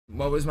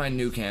What was my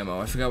new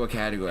camo? I forgot what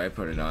category I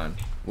put it on.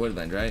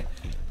 Woodland, right?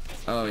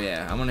 Oh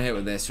yeah, I'm gonna hit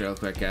with this real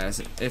quick,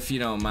 guys, if you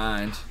don't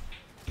mind.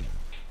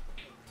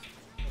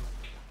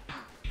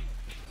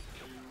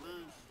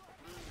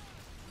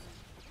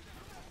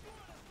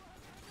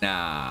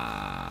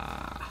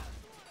 Nah.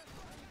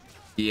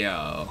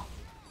 Yo.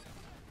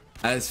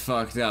 That's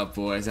fucked up,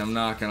 boys. I'm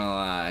not gonna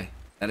lie.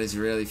 That is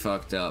really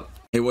fucked up.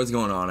 Hey, what's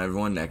going on,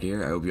 everyone? Neck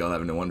here. I hope you all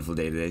having a wonderful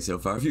day today so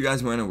far. If you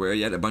guys weren't aware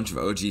yet, a bunch of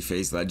OG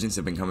FaZe legends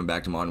have been coming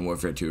back to Modern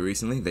Warfare 2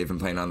 recently. They've been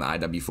playing on the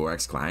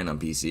IW4X client on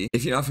PC.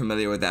 If you're not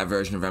familiar with that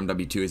version of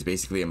MW2, it's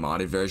basically a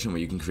modded version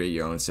where you can create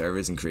your own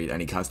servers and create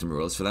any custom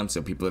rules for them,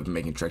 so people have been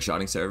making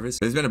trickshotting servers.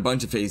 There's been a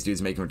bunch of FaZe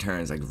dudes making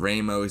returns, like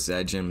Ramos,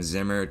 Zedgem,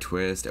 Zimmer,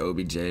 Twist,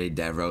 OBJ,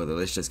 Devro, the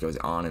list just goes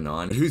on and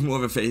on. But who's more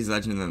of a FaZe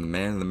legend than the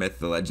man, the myth,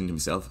 the legend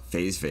himself,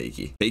 FaZe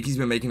Fakie? Fakie's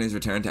been making his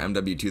return to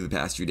MW2 the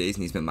past few days,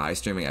 and he's been live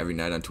streaming every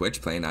night on Twitch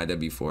playing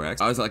IW4X.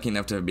 I was lucky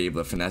enough to be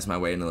able to finesse my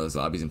way into those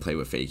lobbies and play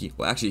with Fakie.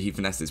 Well, actually, he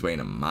finessed his way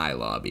into my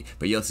lobby,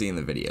 but you'll see in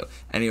the video.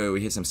 Anyway,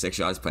 we hit some sick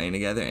shots playing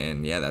together,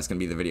 and yeah, that's gonna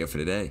be the video for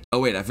today. Oh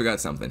wait, I forgot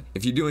something.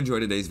 If you do enjoy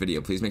today's video,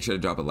 please make sure to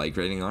drop a like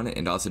rating on it,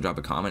 and also drop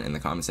a comment in the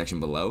comment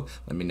section below.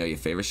 Let me know your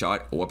favorite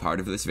shot or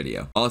part of this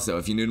video. Also,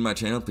 if you're new to my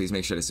channel, please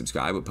make sure to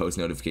subscribe with post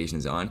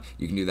notifications on.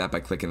 You can do that by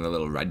clicking the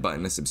little red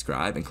button to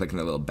subscribe and clicking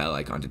the little bell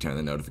icon to turn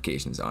the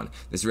notifications on.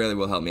 This really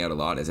will help me out a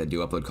lot, as I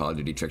do upload Call of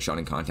Duty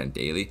trickshotting content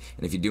daily,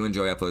 and if you do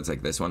enjoy uploads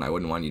like this one, I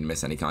wouldn't want you to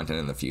miss any content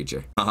in the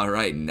future.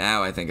 Alright,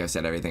 now I think I've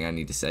said everything I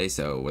need to say,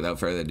 so without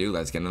further ado,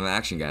 let's get into the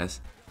action,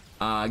 guys.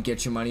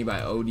 Get Your Money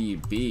by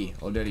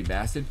ODB, Old Dirty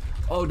Bastard.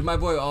 Oh, did my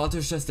boy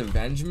Alters just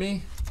avenge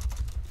me?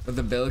 With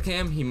the bill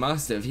cam? He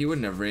must have, he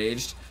wouldn't have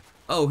raged.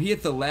 Oh, he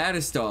hit the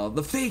ladder stall.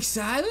 The fake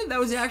silent? That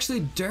was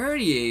actually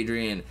dirty,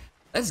 Adrian.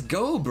 Let's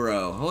go,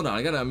 bro. Hold on,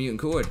 I gotta unmute and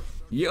cord.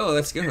 Yo,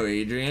 let's go,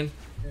 Adrian.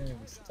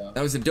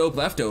 That was a dope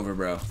leftover,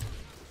 bro.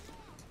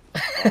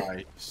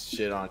 I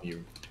shit on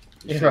you.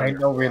 Yeah, right,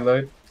 no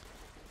reload.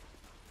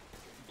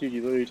 Dude,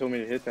 you literally told me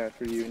to hit that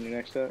for you in your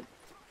next step.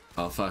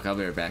 Oh fuck, I'll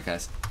be right back,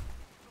 guys.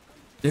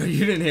 Dude,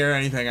 you didn't hear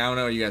anything. I don't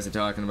know what you guys are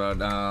talking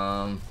about.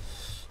 I'm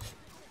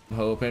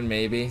hoping,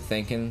 maybe,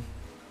 thinking.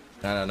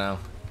 I don't know.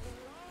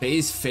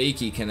 FaZe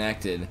Fakie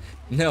connected.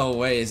 No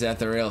way is that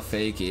the real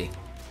Fakie.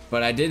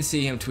 But I did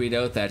see him tweet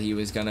out that he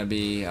was gonna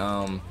be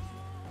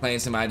playing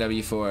some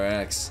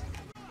IW4X.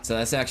 So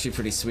that's actually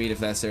pretty sweet if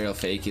that's the real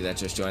Fakie that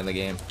just joined the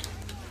game.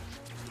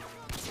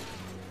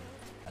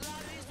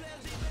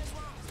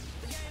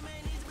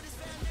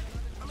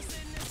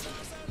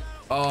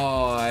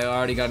 Oh, I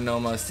already got an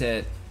almost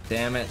hit.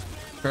 Damn it.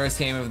 First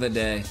game of the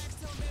day.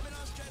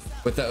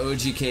 With the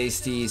OGK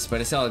Steez, but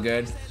it's all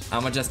good.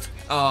 I'ma just...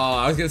 Oh,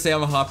 I was gonna say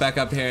I'm gonna hop back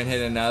up here and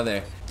hit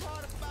another.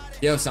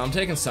 Yo, so I'm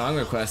taking song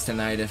requests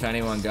tonight if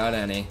anyone got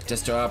any.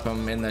 Just drop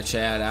them in the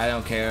chat. I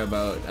don't care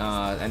about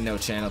and no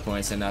channel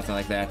points and nothing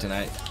like that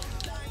tonight.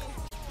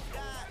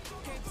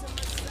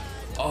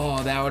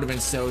 Oh, that would have been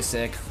so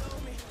sick.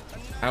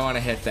 I want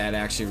to hit that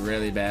actually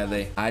really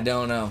badly. I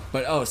don't know.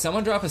 But oh,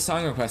 someone drop a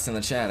song request in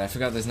the chat. I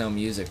forgot there's no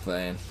music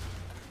playing.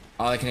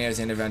 All I can hear is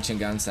intervention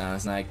gun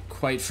sounds, and I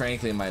quite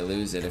frankly might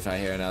lose it if I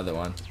hear another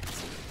one.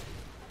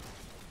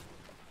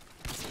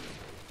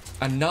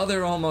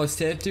 Another almost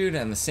hit, dude,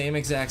 and the same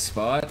exact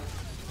spot.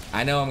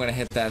 I know I'm going to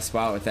hit that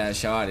spot with that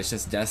shot. It's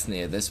just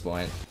destiny at this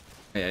point.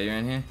 Yeah, you're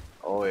in here?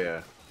 Oh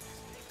yeah.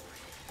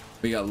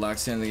 We got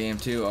Lux in the game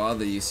too. All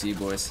the UC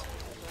boys.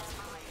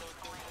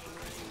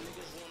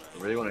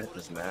 I really want to hit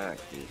this knack,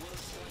 dude.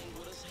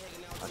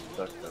 I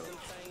suck though.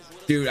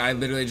 Dude, I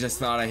literally just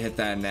thought I hit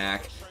that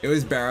knack. It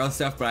was barrel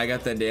stuff, but I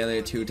got the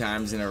daily 2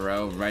 times in a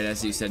row, right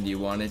as you said you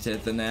wanted to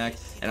hit the knack,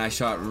 and I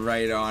shot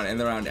right on, and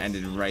the round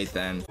ended right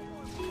then.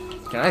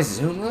 Can I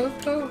zoom load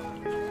though?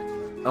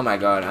 Oh my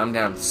god, I'm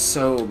down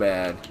so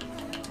bad.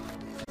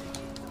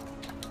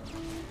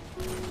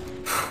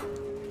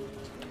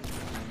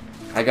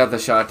 I got the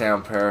shot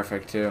down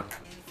perfect too.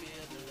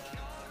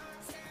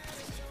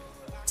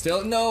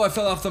 Still, no, I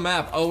fell off the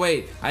map. Oh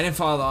wait, I didn't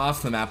fall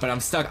off the map, but I'm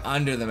stuck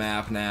under the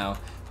map now.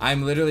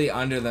 I'm literally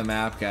under the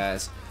map,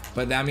 guys.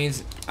 But that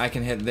means I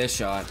can hit this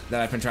shot that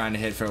I've been trying to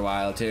hit for a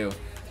while too.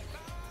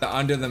 The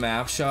under the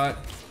map shot.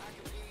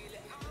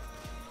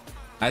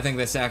 I think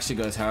this actually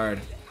goes hard.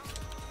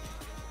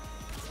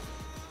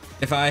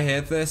 If I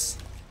hit this,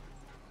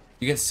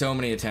 you get so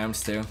many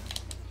attempts too.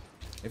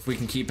 If we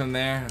can keep him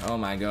there, oh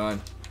my god.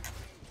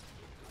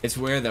 It's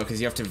weird though,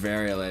 because you have to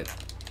varial it.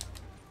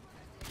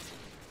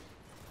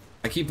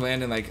 I keep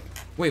landing like,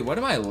 wait, what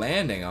am I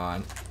landing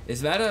on?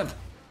 Is that a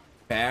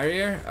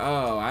barrier?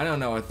 Oh, I don't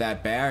know what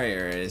that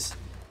barrier is.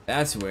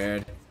 That's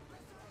weird.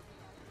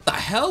 The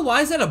hell?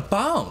 Why is that a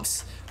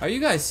bounce? Are you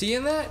guys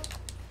seeing that?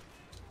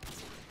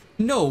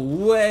 No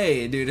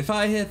way, dude. If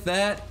I hit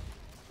that,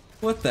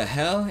 what the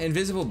hell?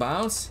 Invisible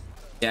bounce?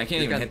 Yeah, I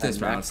can't even hit this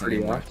bounce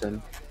anymore.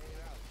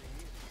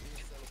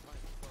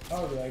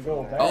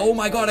 Oh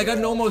my god, I got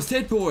an almost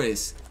hit,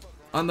 boys.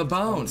 On the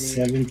bounce.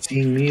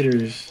 17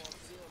 meters.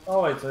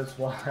 Oh, it's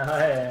why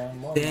I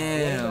am. Oh,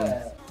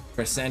 damn.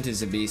 Percent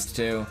is a beast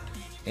too.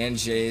 And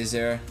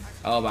Jazer.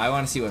 Oh, but I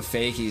want to see what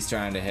Fakie's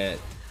trying to hit.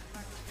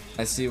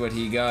 I see what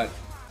he got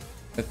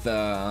with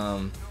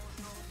the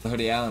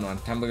Hoodie Allen one.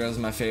 Tumblr Girls is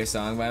my favorite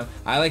song by him.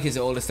 I like his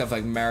older stuff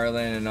like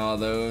Maryland and all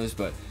those,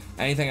 but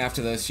anything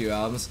after those few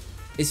albums.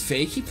 Is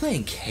Fakie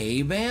playing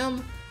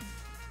K-Bam?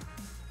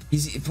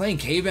 He's playing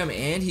K-Bam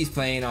and he's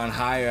playing on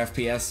higher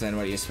FPS than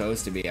what you're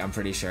supposed to be, I'm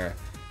pretty sure.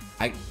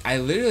 I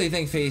literally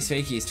think FaZe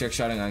Fakie is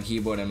trickshotting on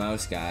keyboard and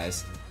mouse,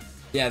 guys.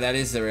 Yeah, that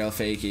is the real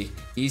Fakie.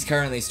 He's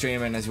currently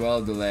streaming as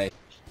well, Delay.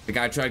 The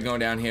guy tried going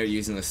down here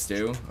using the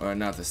stew, or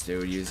not the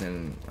stew,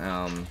 using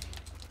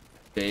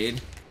Jade.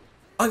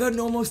 I got an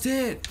almost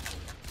hit!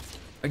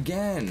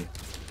 Again.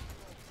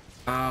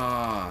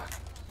 Ah.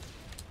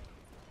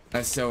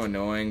 That's so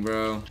annoying,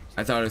 bro.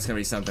 I thought it was gonna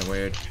be something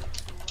weird.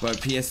 But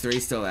PS3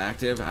 still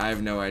active? I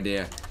have no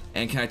idea.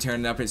 And can I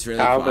turn it up? It's really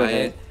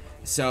quiet.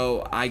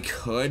 So I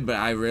could, but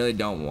I really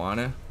don't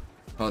wanna.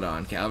 Hold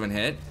on, Calvin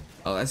hit.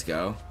 Oh, let's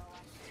go.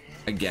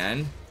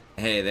 Again.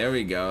 Hey, there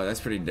we go. That's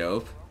pretty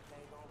dope.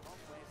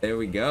 There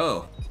we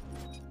go.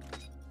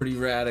 Pretty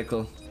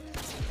radical.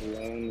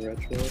 Lone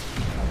retro.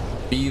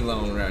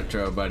 V-Lone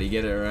retro, buddy.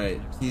 Get it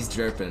right. He's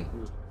dripping.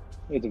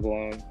 It's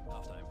blonde.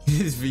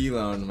 He's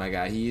V-Lone, my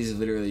guy. He's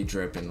literally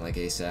dripping like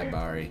ASAP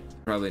Bari.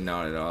 Probably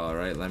not at all,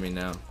 right? Let me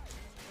know.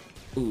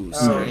 Ooh,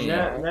 strange.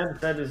 Ned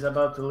said he's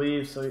about to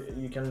leave, so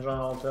you can run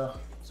Alta.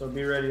 So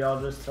be ready,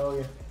 I'll just tell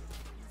you.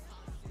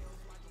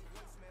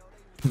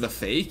 The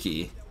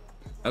Fakie?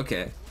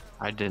 Okay.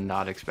 I did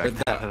not expect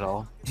that at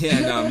all. Yeah,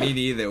 no, me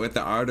neither. With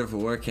the Art of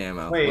War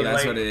camo. Wait, well,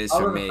 that's like, what it is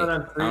for me. I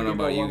don't know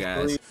about you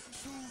guys.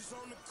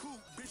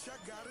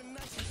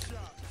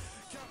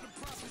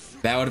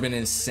 That would have been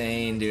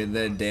insane, dude.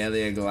 The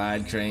Dahlia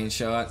glide crane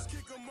shot.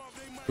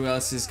 Who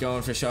else is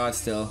going for shots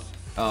still?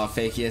 Oh,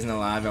 Fakie isn't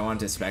alive. I want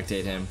to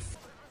spectate him.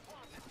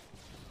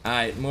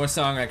 Alright, more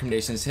song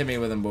recommendations. Hit me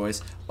with them,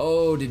 boys.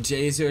 Oh, did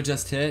Jazer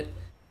just hit?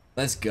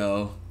 Let's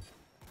go.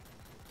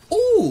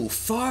 Ooh,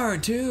 far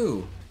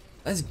too.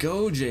 Let's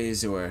go,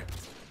 Jazer.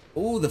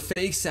 Ooh, the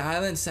fake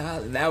silent.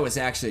 That was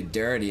actually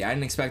dirty. I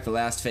didn't expect the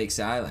last fake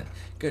silent.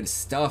 Good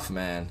stuff,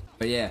 man.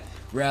 But yeah,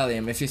 rally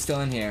him if you're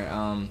still in here.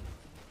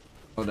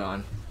 Hold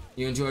on.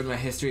 You enjoyed my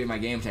history of my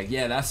game tag.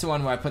 Yeah, that's the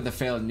one where I put the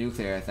failed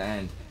nuclear at the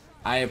end.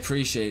 I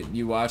appreciate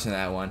you watching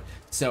that one.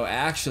 So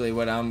actually,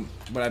 what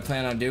I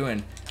plan on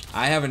doing,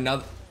 I have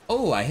another.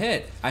 Oh, I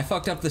hit. I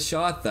fucked up the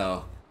shot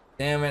though.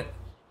 Damn it.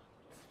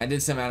 I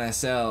did some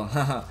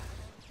NSL.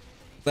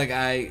 Like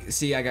I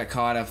got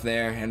caught up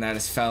there and I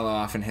just fell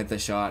off and hit the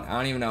shot. I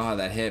don't even know how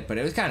that hit, but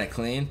it was kind of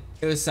clean.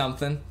 It was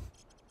something.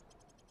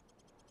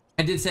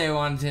 I did say I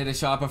wanted to hit a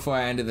shot before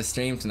I ended the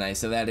stream tonight,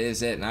 so that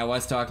is it. And I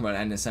was talking about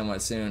ending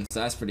somewhat soon, so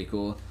that's pretty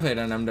cool. I played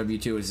on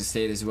MW2 as a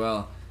state as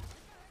well.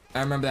 I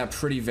remember that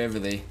pretty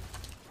vividly.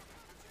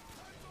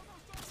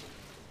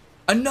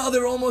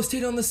 Another almost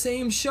hit on the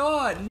same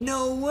shot!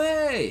 No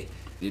way!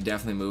 You're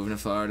definitely moving to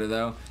Florida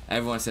though.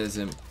 Everyone says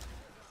I'm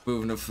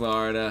moving to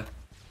Florida.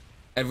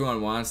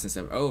 Everyone wants and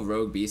stuff. Oh,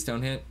 Rogue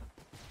Beastone hit.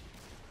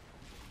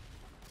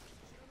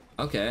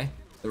 Okay.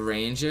 The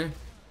Ranger.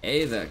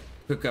 Hey, the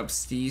hook up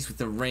Steez with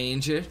the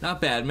Ranger. Not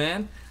bad,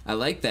 man. I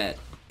like that.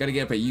 Gotta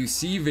get up a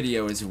UC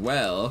video as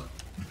well.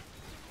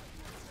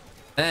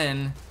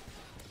 Then,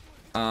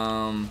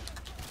 oh,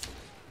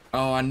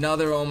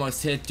 another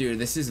almost hit, dude.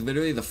 This is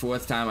literally the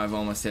 4th time I've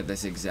almost hit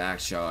this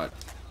exact shot.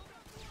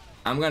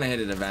 I'm gonna hit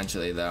it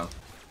eventually, though.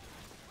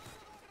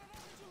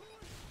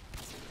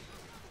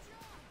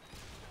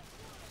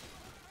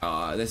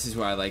 This is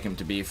where I like him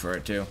to be for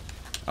it, too.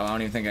 Oh, I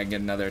don't even think I can get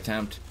another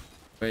attempt.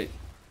 Wait.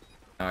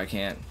 No, I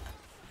can't.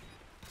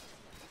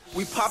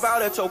 We pop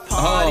out at your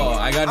party. Oh,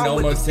 I got an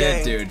almost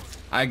hit, dude.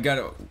 I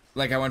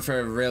went for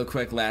a real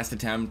quick last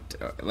attempt,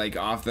 like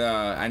off the,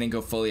 I didn't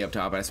go fully up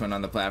top, I just went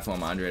on the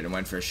platform under it and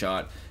went for a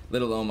shot.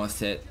 Little almost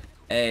hit.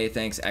 Hey,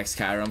 thanks X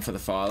Chiron for the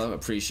follow,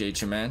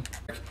 appreciate you, man.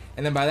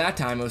 And then by that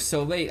time, it was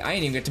so late, I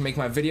didn't even get to make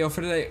my video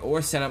for today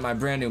or set up my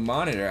brand new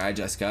monitor I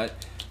just got.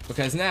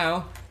 Because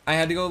now, I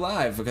had to go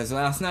live, because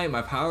last night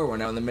my power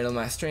went out in the middle of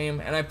my stream,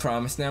 and I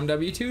promised an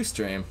MW2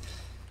 stream.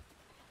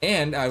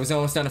 And I was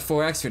almost done a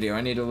 4X video. I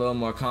needed a little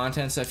more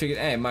content, so I figured,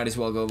 hey, might as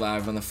well go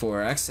live on the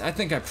 4X. I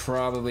think I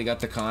probably got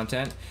the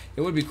content.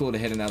 It would be cool to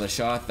hit another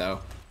shot, though.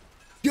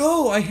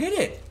 Yo, I hit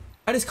it!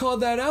 I just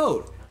called that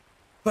out.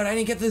 But I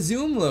didn't get the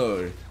zoom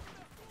load.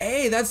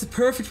 Hey, that's the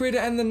perfect way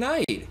to end the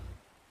night.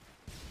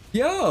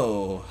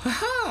 Yo,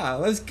 haha,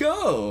 let's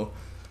go.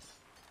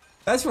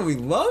 That's what we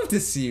love to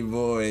see,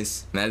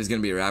 boys. And that is going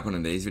to be a wrap on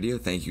today's video.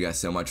 Thank you guys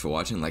so much for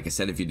watching. Like I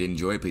said, if you did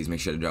enjoy it, please make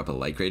sure to drop a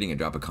like rating and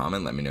drop a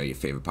comment. Let me know your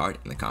favorite part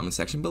in the comment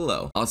section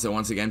below. Also,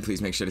 once again,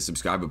 please make sure to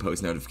subscribe with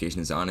post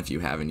notifications on if you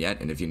haven't yet,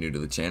 and if you're new to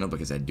the channel,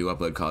 because I do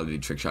upload Call of Duty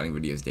trickshotting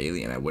videos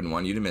daily, and I wouldn't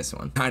want you to miss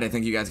one. Alright, I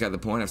think you guys got the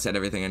point. I've said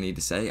everything I need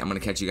to say. I'm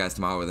going to catch you guys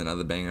tomorrow with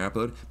another banger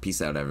upload.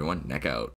 Peace out, everyone. Neck out.